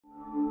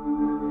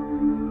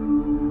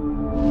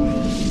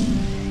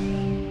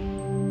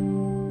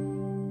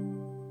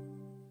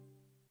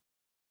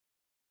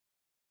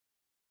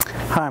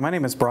Hi, my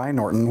name is Brian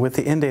Norton with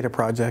the In-Data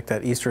project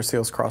at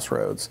Easterseals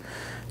Crossroads.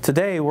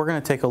 Today we're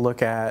going to take a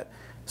look at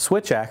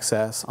switch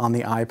access on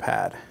the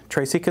iPad.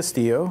 Tracy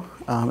Castillo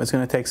is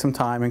going to take some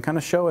time and kind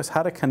of show us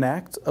how to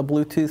connect a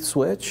Bluetooth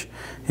switch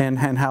and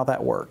how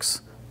that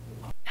works.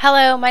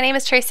 Hello, my name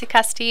is Tracy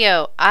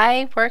Castillo.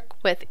 I work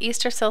with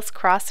Easterseals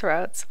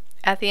Crossroads.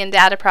 At the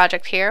In-Data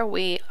project here,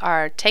 we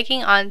are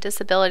taking on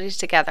disabilities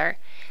together.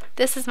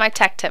 This is my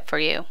tech tip for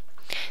you.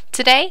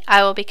 Today,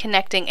 I will be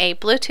connecting a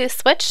Bluetooth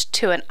switch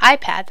to an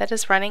iPad that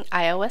is running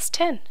iOS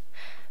 10.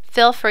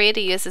 Feel free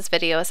to use this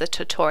video as a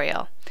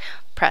tutorial.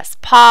 Press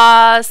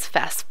pause,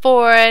 fast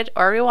forward,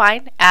 or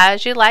rewind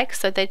as you like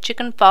so that you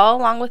can follow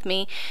along with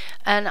me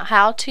on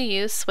how to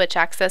use switch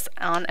access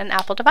on an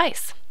Apple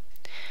device.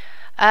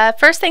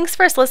 First things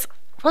first, let's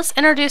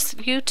introduce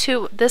you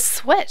to this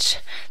switch.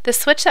 The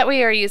switch that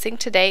we are using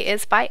today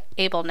is by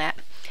AbleNet.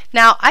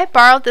 Now, I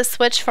borrowed this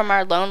switch from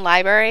our loan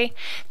library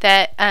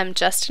that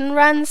Justin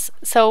runs.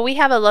 So we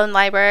have a loan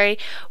library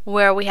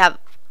where we have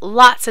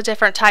lots of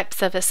different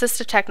types of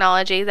assistive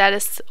technology that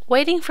is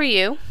waiting for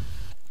you,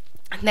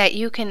 that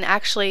you can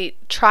actually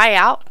try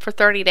out for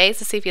 30 days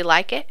to see if you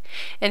like it.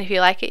 And if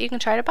you like it, you can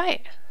try to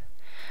buy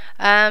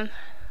it.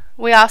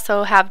 We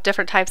also have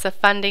different types of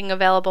funding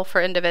available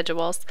for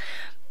individuals.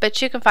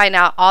 But you can find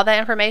out all that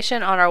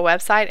information on our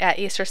website at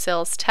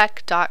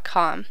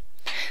eastersealstech.com.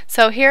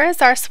 So here is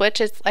our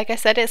switch. It's, like I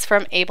said, it's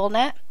from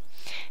AbleNet.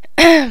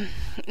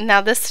 Now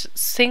this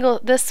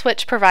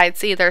switch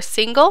provides either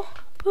single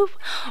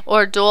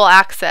or dual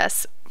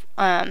access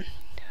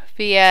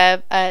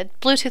via a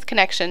Bluetooth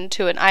connection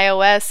to an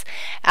iOS,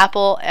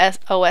 Apple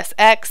OS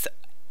X,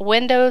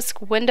 Windows,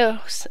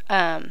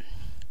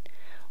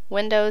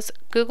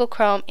 Google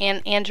Chrome,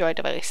 and Android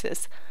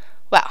devices.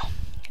 Wow.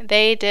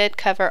 They did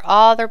cover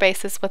all their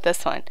bases with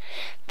this one.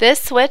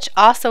 This switch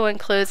also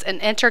includes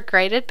an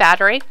integrated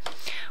battery,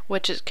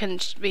 which can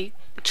be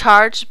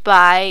charged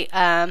by,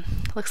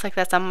 looks like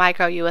that's a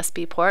micro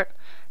USB port.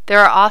 There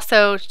are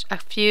also a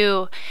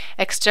few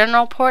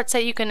external ports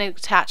that you can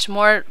attach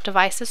more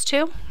devices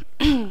to.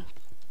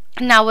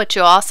 Now what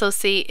you'll also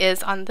see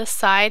is on this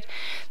side,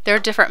 there are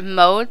different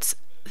modes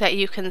that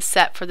you can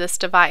set for this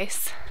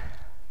device.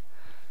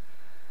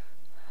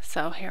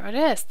 So here it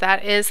is.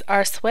 That is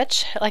our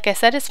switch. Like I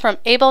said, it's from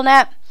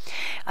AbleNet.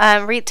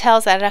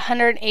 Retails at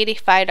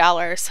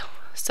 $185.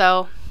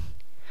 So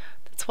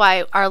that's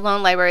why our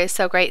loan library is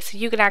so great. So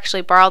you can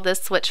actually borrow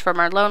this switch from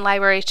our loan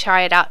library,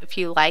 try it out. If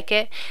you like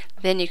it,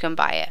 then you can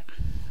buy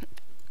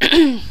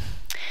it.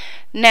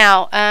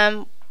 Now,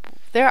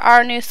 there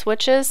are new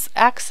switches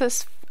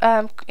access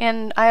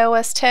in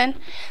iOS 10.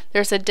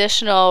 There's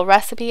additional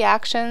recipe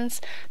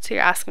actions. So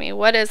you're asking me,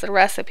 what is a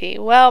recipe?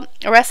 Well,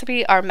 a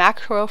recipe are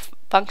macro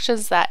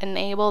functions that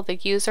enable the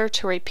user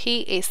to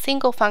repeat a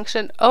single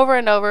function over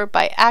and over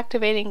by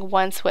activating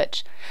one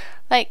switch,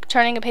 like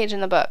turning a page in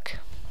the book.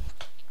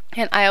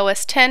 In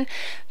iOS 10,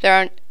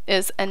 there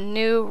is a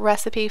new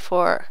recipe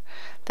for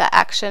the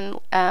action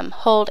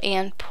hold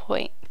and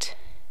point.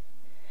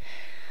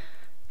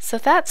 So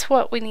that's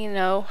what we need to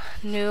know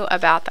new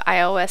about the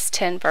iOS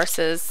 10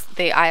 versus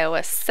the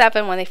iOS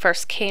 7 when they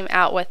first came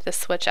out with the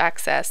switch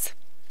access.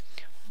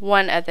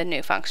 One of the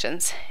new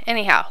functions.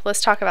 Anyhow,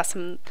 let's talk about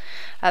some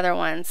other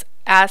ones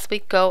as we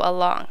go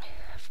along.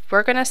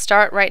 We're going to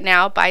start right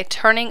now by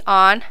turning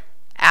on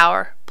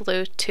our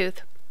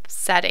Bluetooth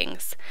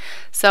settings.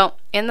 So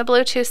in the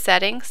Bluetooth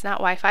settings, not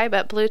Wi-Fi,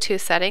 but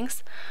Bluetooth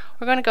settings,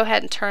 we're going to go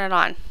ahead and turn it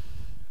on.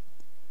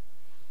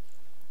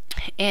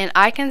 And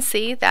I can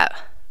see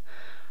that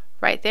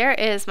right there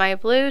is my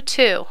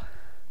Bluetooth.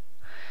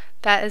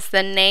 That is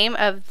the name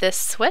of this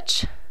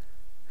switch.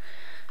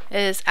 It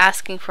is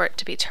asking for it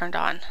to be turned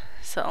on.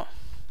 So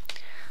let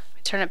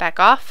me turn it back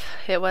off.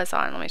 It was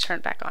on. Let me turn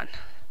it back on.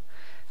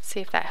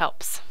 See if that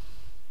helps.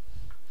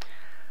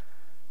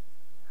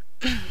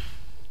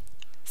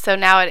 So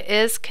now it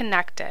is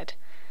connected.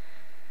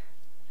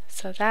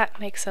 So that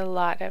makes it a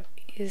lot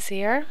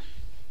easier.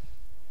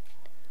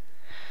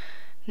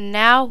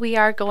 Now we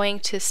are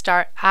going to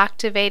start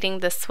activating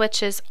the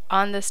switches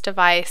on this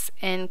device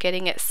and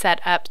getting it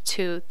set up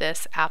to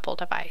this Apple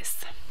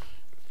device.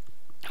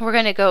 We're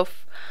going to go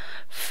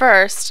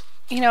first,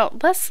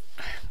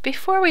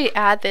 before we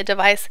add the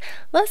device,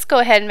 let's go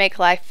ahead and make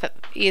life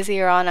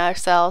easier on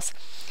ourselves.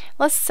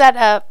 Let's set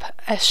up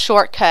a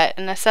shortcut,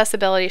 an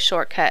accessibility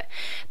shortcut.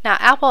 Now,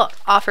 Apple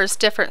offers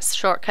different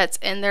shortcuts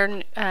in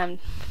their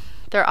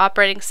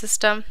operating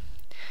system.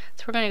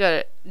 So we're going to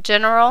go to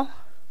General.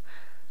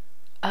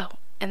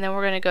 And then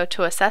we're going to go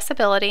to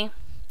Accessibility.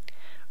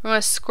 We're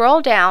going to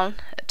scroll down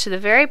to the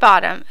very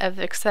bottom of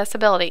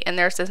Accessibility, and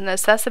there's an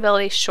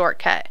accessibility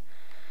shortcut.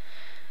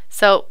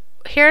 So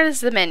here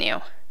is the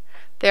menu.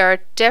 There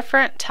are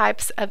different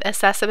types of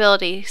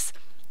accessibility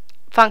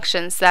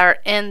functions that are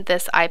in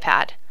this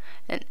iPad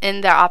and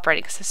in their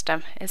operating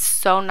system. It's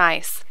so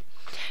nice.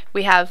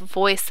 We have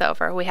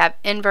voiceover, we have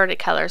inverted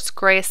colors,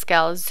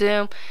 grayscale,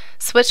 zoom,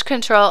 switch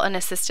control, and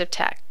assistive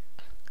tech.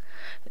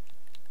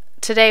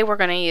 Today we're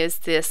going to use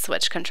this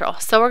switch control.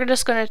 So we're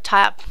just going to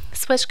tap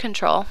switch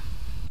control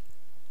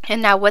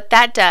And now what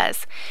that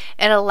does,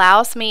 it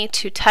allows me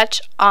to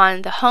touch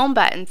on the home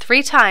button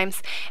 3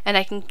 times and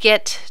I can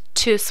get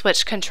to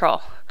switch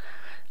control.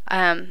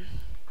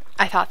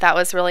 I thought that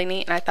was really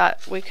neat, and I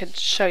thought we could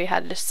show you how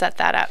to just set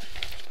that up.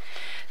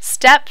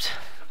 Step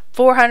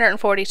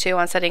 442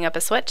 on setting up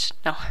a switch.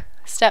 No.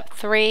 Step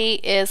 3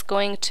 is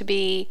going to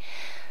be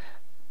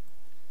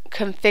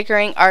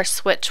configuring our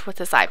switch with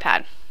this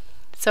iPad.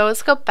 So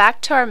let's go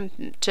back to our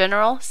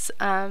general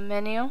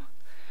menu.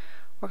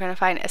 We're going to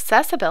find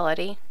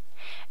accessibility,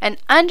 and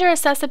under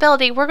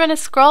accessibility we're going to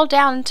scroll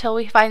down until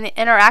we find the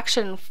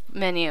interaction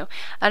menu.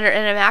 Under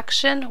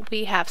interaction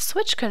we have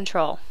switch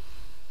control,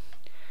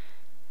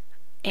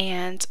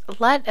 and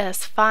let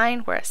us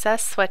find where it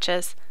says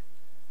switches.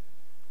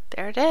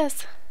 There it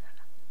is.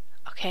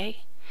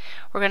 Okay,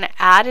 we're going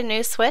to add a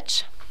new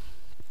switch,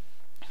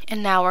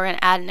 and now we're going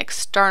to add an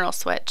external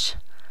switch.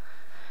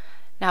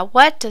 Now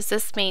what does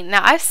this mean?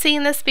 Now I've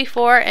seen this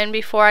before, and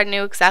before I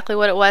knew exactly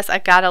what it was, I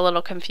got a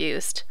little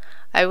confused.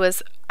 I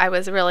was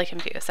really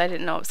confused. I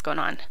didn't know what was going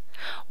on.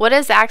 What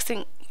it's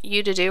asking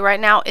you to do right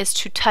now is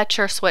to touch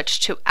your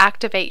switch, to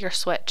activate your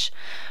switch.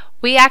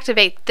 We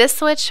activate this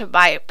switch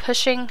by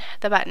pushing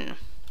the button.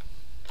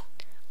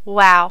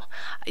 Wow.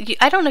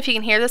 I don't know if you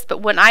can hear this,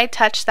 but when I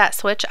touch that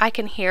switch, I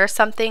can hear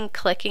something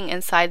clicking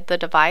inside the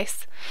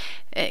device.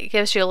 It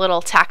gives you a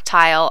little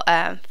tactile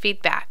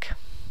feedback.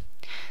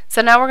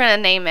 So now we're going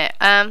to name it.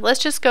 Let's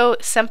just go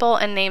simple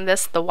and name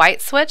this the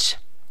white switch.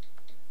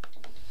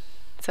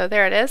 So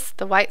there it is,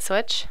 the white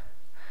switch.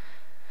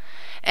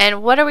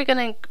 And what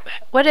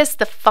is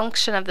the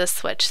function of this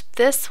switch?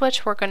 This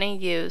switch we're going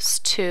to use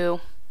to,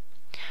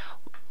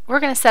 we're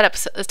going to set up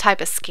a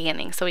type of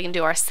scanning so we can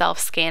do our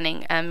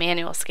self-scanning,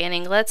 manual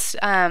scanning. Let's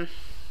tell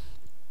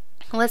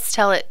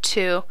it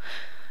to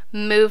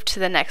move to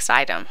the next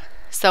item.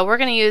 So we're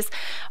going to use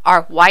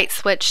our white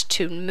switch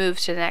to move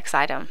to the next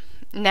item.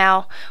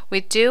 Now we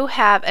do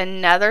have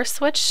another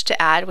switch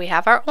to add. We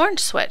have our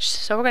orange switch,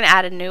 so we're going to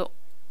add a new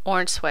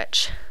orange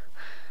switch.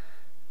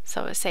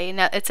 So we say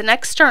now it's an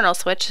external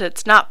switch.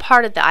 It's not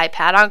part of the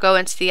iPad. I'll go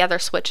into the other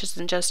switches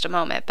in just a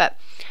moment, but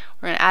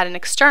we're going to add an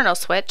external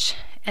switch,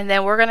 and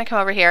then we're going to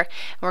come over here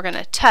and we're going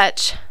to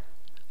touch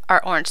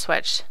our orange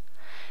switch,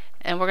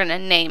 and we're going to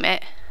name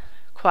it,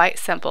 quite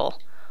simple,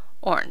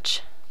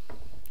 orange.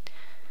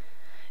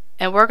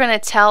 And we're going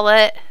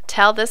to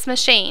tell this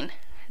machine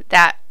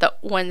that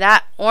when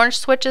that orange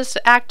switch is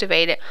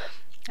activated,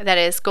 that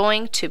is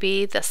going to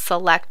be the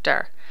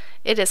selector.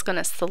 It is going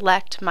to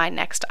select my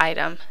next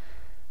item.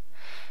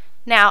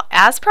 Now,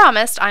 as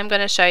promised, I'm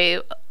going to show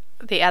you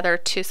the other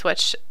 2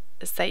 switches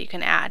that you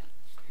can add.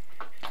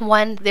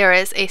 One, there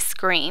is a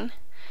screen.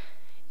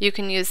 You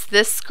can use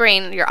this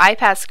screen, your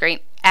iPad screen,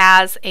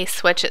 as a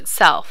switch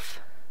itself.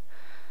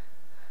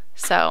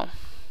 So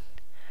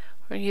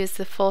we'll use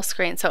the full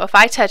screen. So if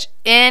I touch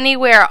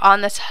anywhere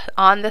on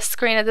the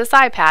screen of this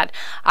iPad,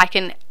 I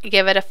can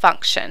give it a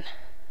function.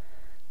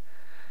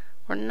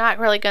 We're not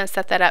really going to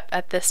set that up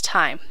at this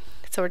time.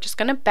 So we're just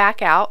going to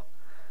back out,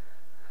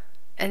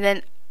 and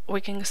then we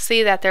can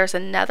see that there's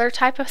another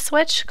type of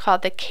switch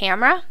called the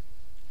camera.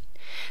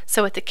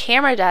 So what the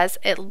camera does,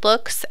 it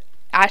looks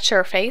at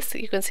your face.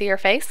 You can see your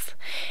face,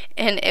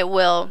 and it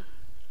will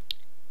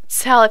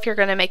tell if you're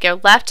going to make a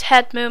left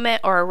head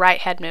movement or a right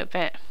head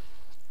movement.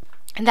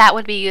 And that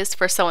would be used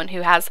for someone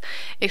who has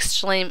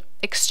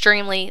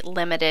extremely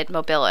limited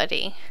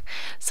mobility,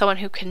 someone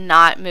who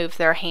cannot move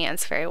their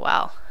hands very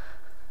well.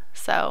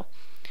 So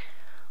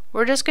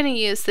we're just going to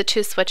use the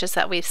 2 switches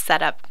that we've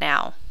set up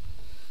now.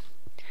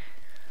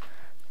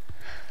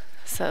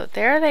 So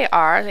there they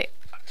are. They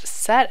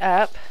set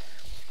up.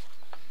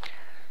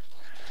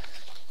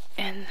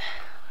 And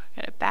I'm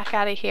going to back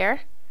out of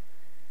here.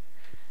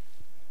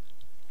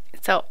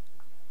 So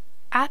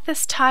at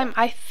this time,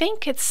 I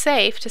think it's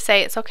safe to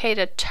say it's okay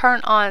to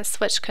turn on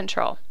switch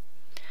control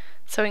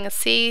so we can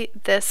see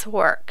this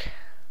work.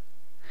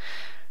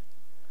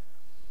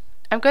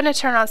 I'm going to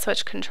turn on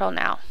switch control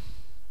now.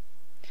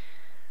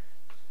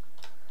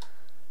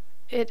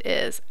 It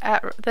is,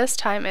 at this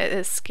time it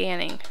is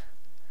scanning.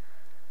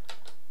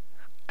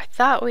 I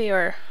thought we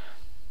were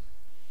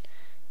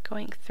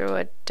going through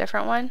a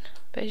different one,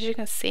 but as you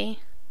can see,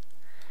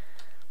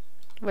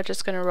 we're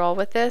just going to roll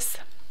with this.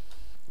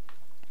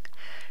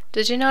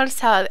 Did you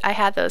notice how I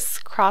had those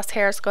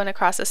crosshairs going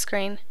across the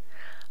screen?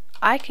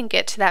 I can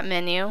get to that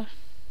menu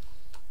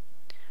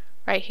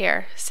right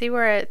here. See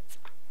where it's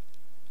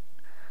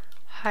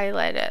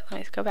highlighted? Let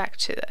me go back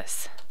to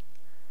this.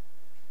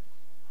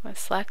 I'm going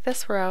to select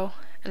this row,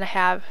 and I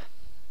have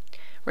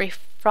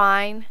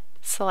refine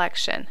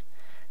selection.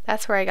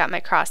 That's where I got my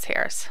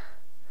crosshairs.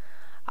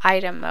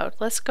 Item mode.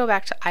 Let's go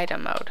back to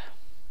item mode.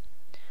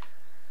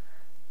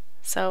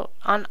 So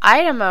on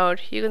item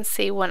mode, you can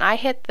see when I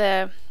hit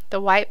the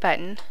white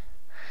button,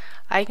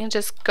 I can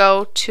just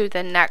go to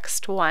the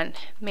next one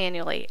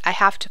manually. I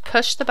have to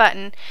push the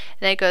button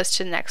and it goes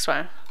to the next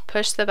one.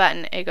 Push the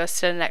button, it goes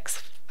to the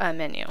next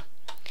menu.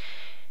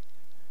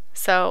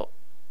 So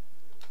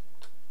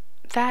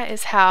that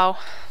is how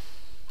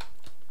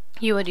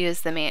you would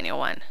use the manual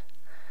one.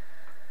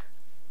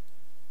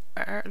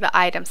 or the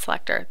item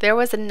selector. There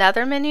was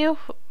another menu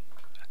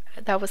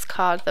that was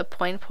called the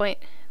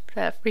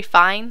the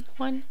refine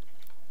one.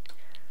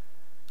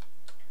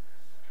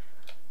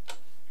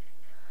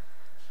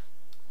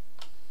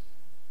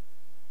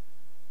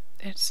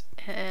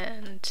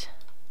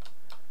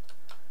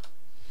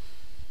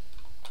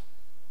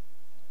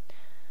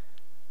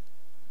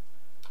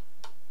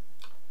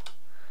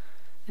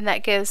 And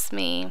that gives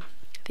me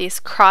these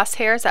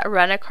crosshairs that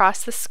run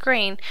across the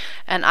screen,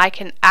 and I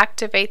can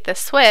activate the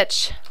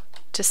switch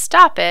to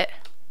stop it.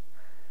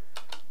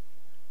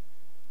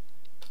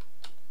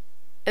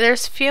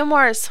 There's a few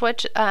more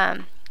switch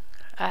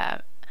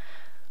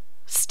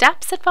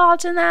steps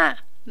involved in that,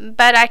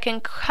 but I can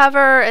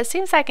cover, it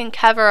seems I can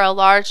cover a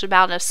large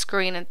amount of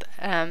screen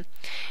at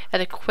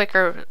a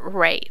quicker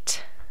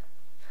rate.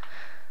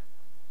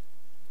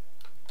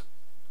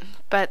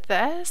 But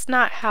that's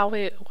not how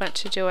we want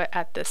to do it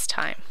at this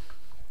time.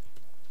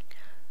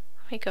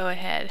 Let me go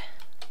ahead,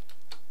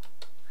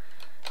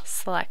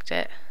 select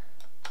it,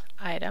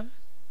 item,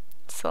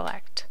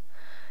 select.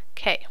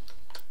 Okay,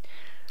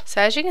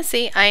 so as you can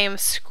see, I am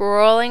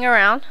scrolling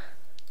around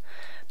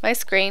my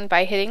screen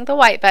by hitting the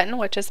white button,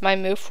 which is my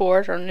move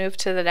forward or move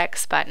to the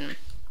next button.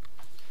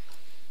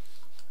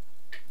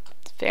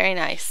 It's very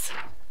nice.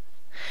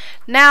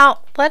 Now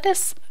let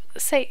us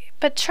say,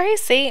 but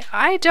Tracy,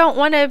 I don't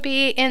want to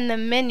be in the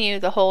menu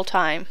the whole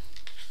time.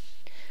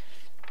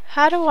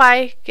 How do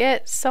I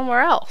get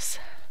somewhere else?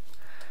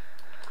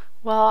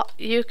 Well,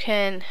 you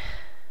can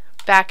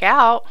back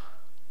out.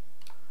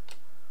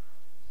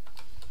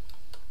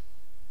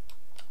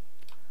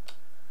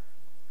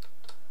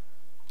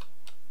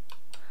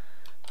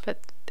 But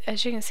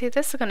as you can see,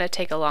 this is going to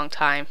take a long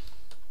time.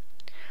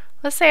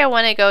 Let's say I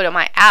want to go to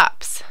my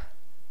apps.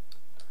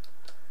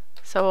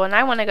 So when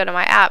I want to go to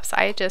my apps,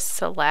 I just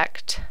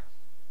select,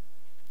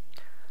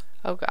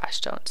 oh gosh,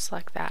 don't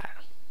select that.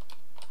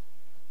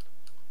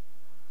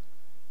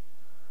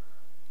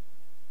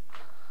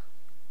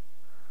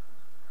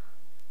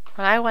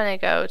 When I want to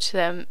go to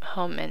the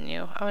home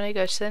menu, I want to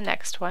go to the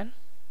next one.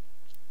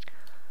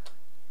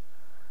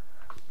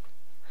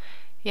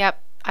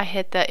 Yep, I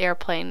hit the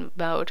airplane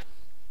mode.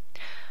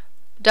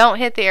 Don't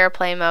hit the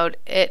airplane mode,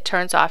 it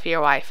turns off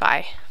your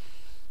Wi-Fi.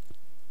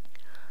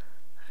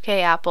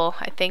 Okay, Apple,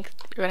 I think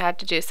you're going to have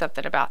to do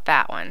something about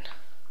that one.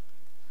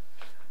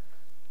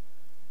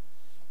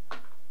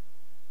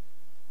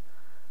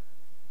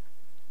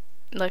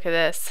 Look at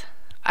this.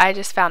 I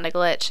just found a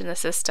glitch in the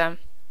system.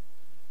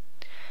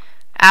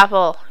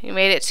 Apple, you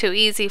made it too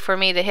easy for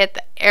me to hit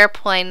the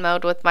airplane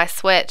mode with my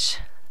switch.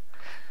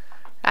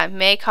 That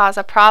may cause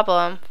a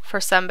problem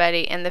for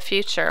somebody in the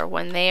future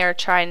when they are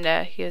trying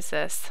to use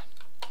this.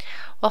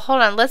 Well,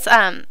 hold on.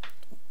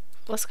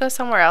 Let's go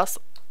somewhere else.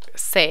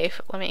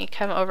 Save. Let me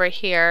come over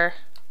here.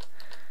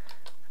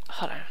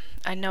 Hold on.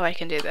 I know I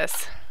can do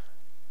this.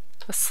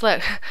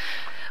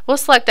 We'll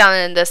select down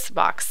in this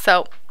box.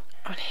 So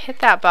I'm gonna hit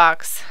that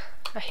box.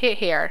 I hit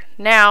here.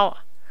 Now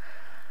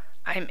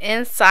I'm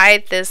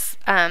inside this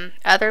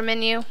other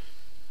menu.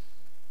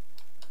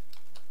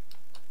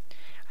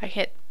 I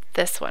hit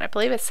this one. I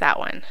believe it's that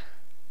one.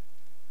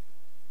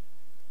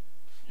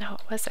 No,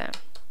 it wasn't.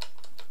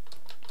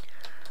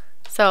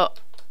 So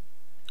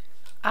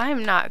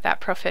I'm not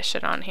that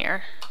proficient on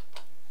here,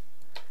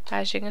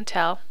 as you can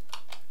tell,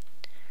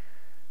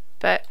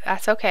 but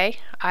that's okay.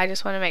 I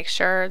just want to make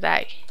sure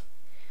that,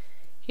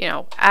 you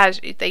know,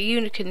 that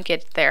you can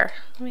get there.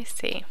 Let me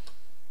see.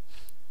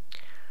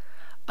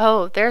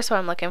 Oh, there's what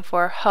I'm looking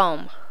for.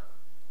 Home.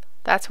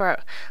 That's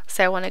where,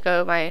 say I want to go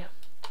to my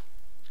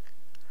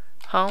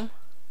home.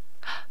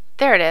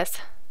 There it is.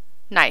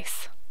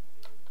 Nice.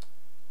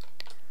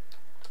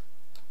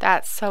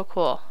 That's so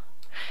cool.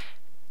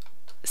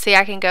 See,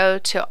 I can go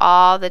to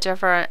all the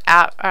different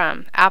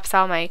apps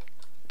on my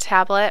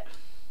tablet.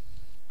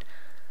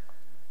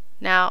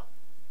 Now,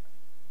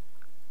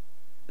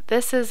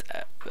 this is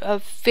a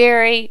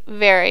very,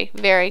 very,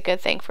 very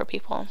good thing for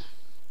people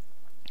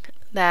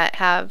that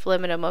have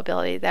limited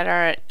mobility,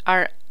 that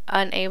are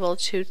unable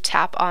to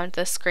tap on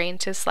the screen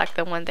to select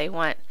the one they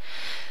want.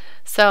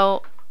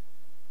 So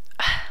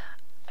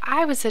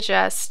I would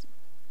suggest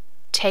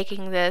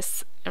taking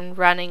this and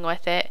running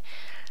with it.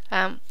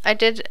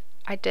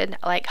 I did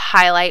like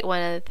highlight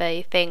one of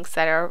the things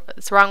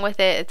that's wrong with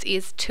it.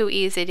 It's too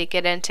easy to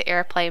get into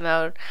airplane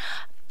mode.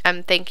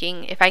 I'm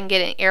thinking if I can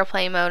get in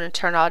airplane mode and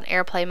turn on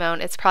airplane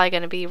mode, it's probably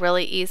going to be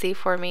really easy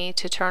for me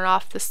to turn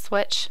off the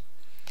switch.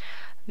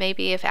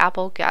 Maybe if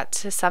Apple got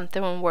to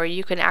something where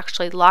you can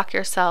actually lock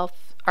yourself,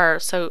 or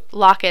so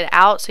lock it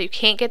out so you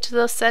can't get to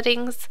those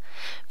settings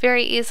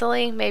very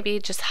easily, maybe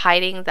just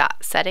hiding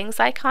that settings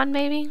icon,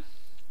 maybe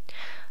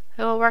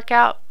it will work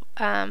out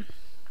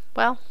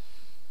well.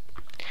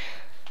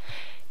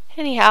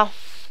 Anyhow,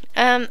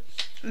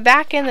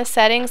 back in the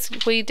settings,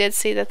 we did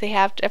see that they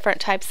have different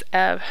types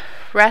of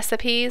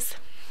recipes.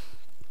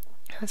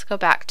 Let's go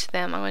back to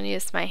them. I'm going to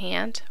use my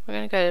hand. We're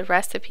going to go to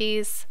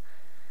recipes.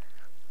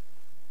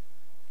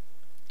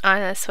 I'm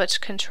going to switch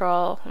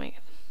control. Let me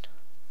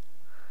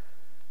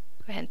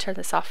go ahead and turn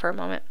this off for a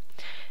moment.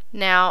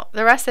 Now,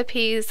 the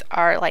recipes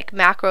are like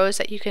macros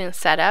that you can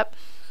set up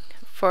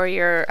for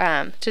your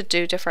to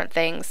do different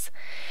things.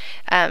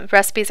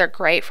 Recipes are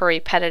great for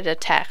repetitive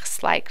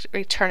text, like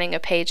returning a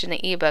page in an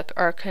ebook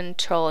or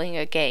controlling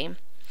a game.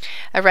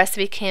 A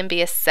recipe can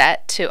be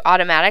set to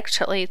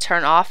automatically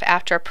turn off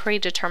after a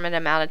predetermined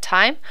amount of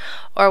time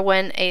or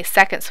when a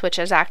second switch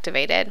is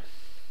activated.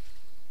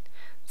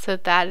 So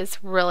that is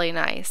really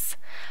nice.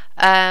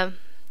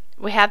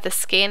 We have the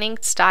scanning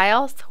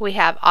styles. We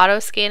have auto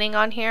scanning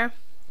on here.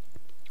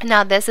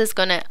 Now this is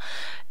going to,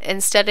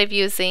 instead of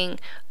using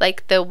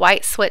like the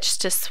white switch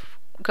to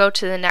go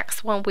to the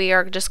next one, we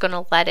are just going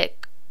to let it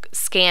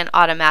scan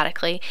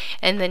automatically,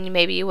 and then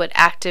maybe you would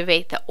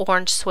activate the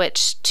orange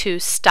switch to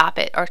stop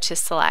it or to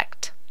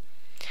select.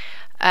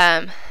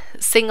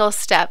 Single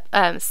step,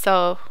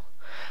 so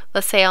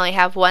let's say I only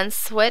have one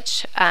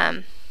switch.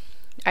 I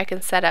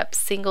can set up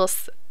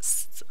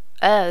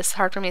it's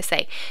hard for me to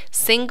say,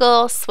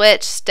 single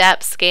switch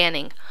step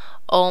scanning.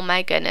 Oh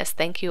my goodness,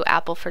 thank you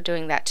Apple for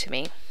doing that to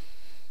me.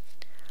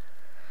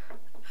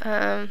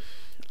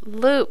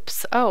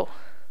 Loops, oh,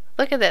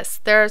 look at this.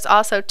 There's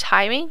also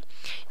timing.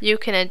 You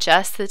can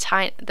adjust the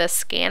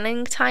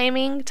scanning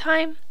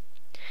time.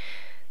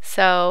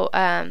 So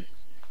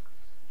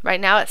right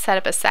now it's set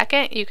up a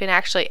second. You can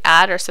actually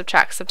add or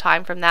subtract some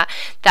time from that.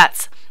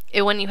 That's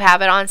it when you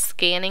have it on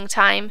scanning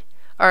time,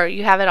 or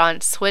you have it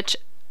on switch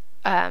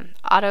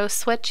auto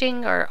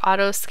switching or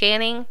auto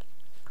scanning.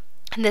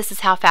 And this is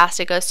how fast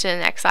it goes to the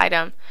next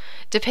item,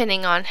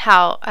 depending on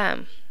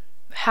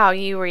how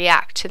you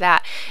react to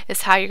that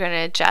is how you're going to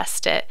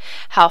adjust it,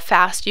 how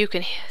fast you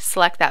can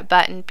select that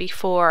button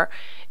before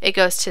it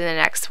goes to the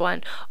next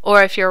one,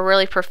 or if you're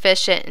really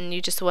proficient and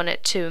you just want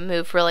it to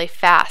move really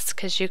fast,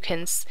 because you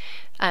can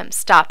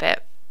stop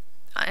it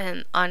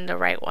on the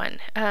right one.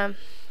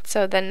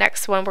 So the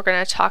next one we're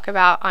going to talk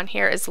about on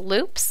here is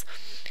loops.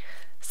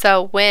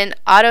 So when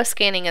auto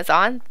scanning is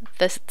on,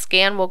 the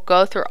scan will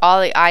go through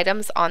all the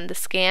items on the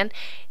scan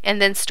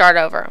and then start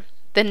over.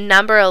 The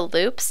number of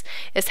loops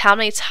is how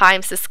many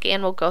times the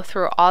scan will go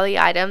through all the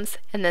items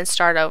and then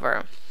start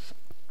over.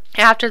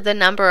 After the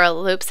number of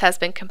loops has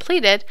been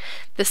completed,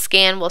 the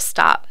scan will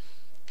stop.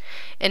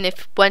 And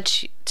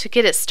to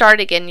get it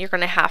started again, you're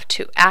going to have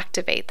to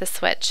activate the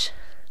switch.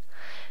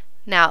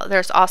 Now,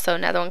 there's also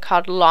another one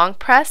called long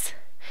press.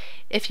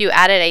 If you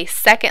added a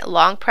second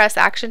long press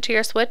action to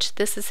your switch,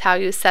 this is how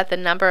you set the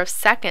number of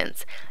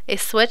seconds a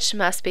switch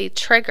must be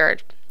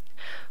triggered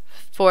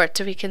for it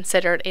to be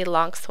considered a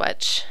long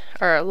switch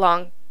or a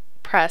long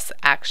press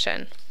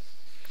action.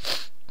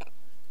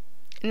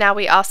 Now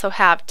we also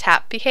have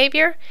tap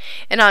behavior,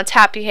 and on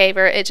tap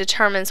behavior it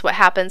determines what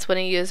happens when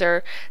a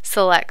user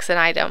selects an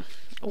item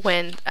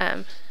when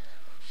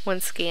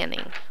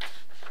scanning.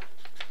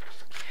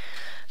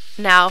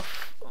 Now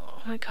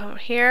we come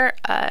here,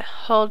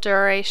 hold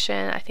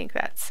duration. I think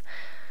that's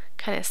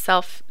kind of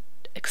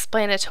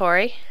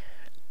self-explanatory.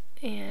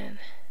 And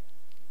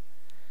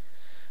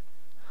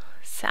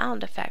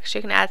sound effects.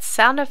 You can add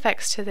sound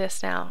effects to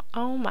this now.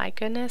 Oh my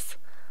goodness.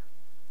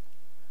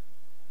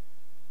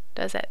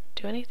 Does it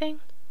do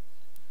anything?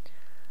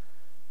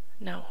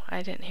 No,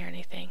 I didn't hear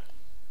anything.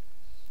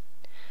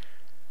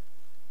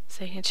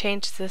 So you can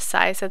change the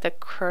size of the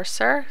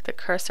cursor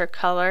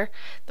color,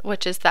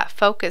 which is that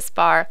focus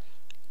bar.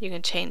 You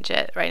can change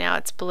it. Right now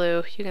it's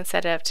blue. You can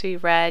set it up to be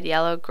red,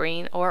 yellow,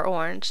 green, or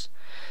orange.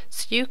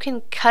 So you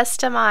can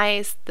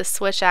customize the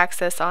switch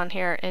access on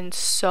here in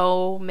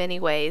so many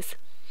ways.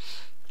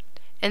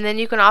 And then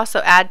you can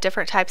also add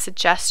different types of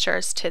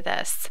gestures to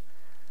this.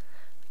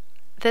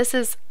 This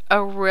is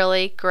a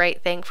really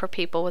great thing for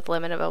people with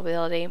limited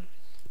mobility.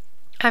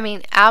 I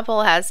mean,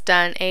 Apple has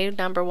done a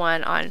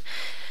 #1 on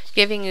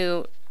giving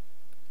you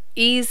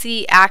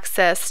easy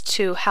access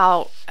to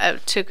how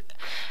to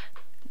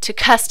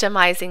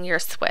customizing your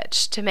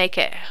switch to make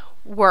it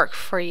work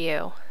for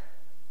you.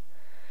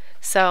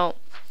 So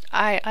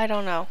I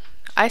don't know.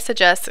 I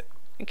suggest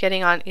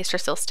getting on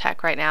Easterseals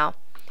Tech right now.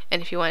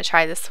 And if you want to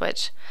try this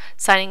switch,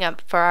 signing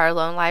up for our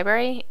loan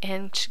library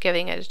and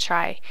giving it a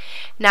try.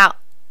 Now,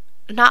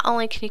 not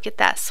only can you get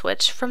that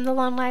switch from the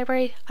loan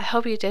library, I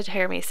hope you did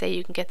hear me say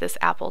you can get this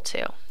Apple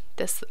too,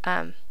 this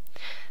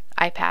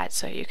iPad,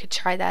 so you could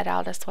try that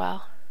out as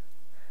well.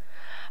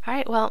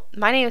 Alright, well,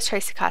 my name is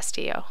Tracy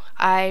Castillo.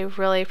 I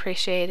really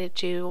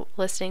appreciated you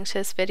listening to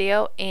this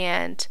video,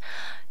 and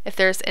if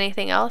there's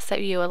anything else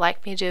that you would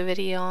like me to do a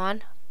video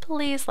on,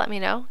 please let me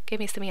know.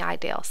 Give me some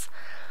ideas.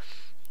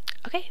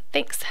 Okay,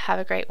 thanks. Have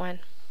a great one.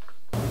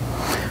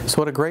 So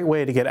what a great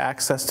way to get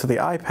access to the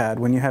iPad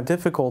when you have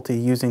difficulty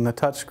using the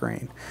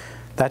touchscreen.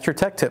 That's your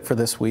tech tip for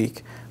this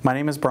week. My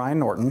name is Brian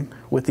Norton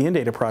with the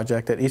InData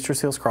Project at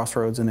Easterseals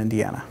Crossroads in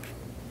Indiana.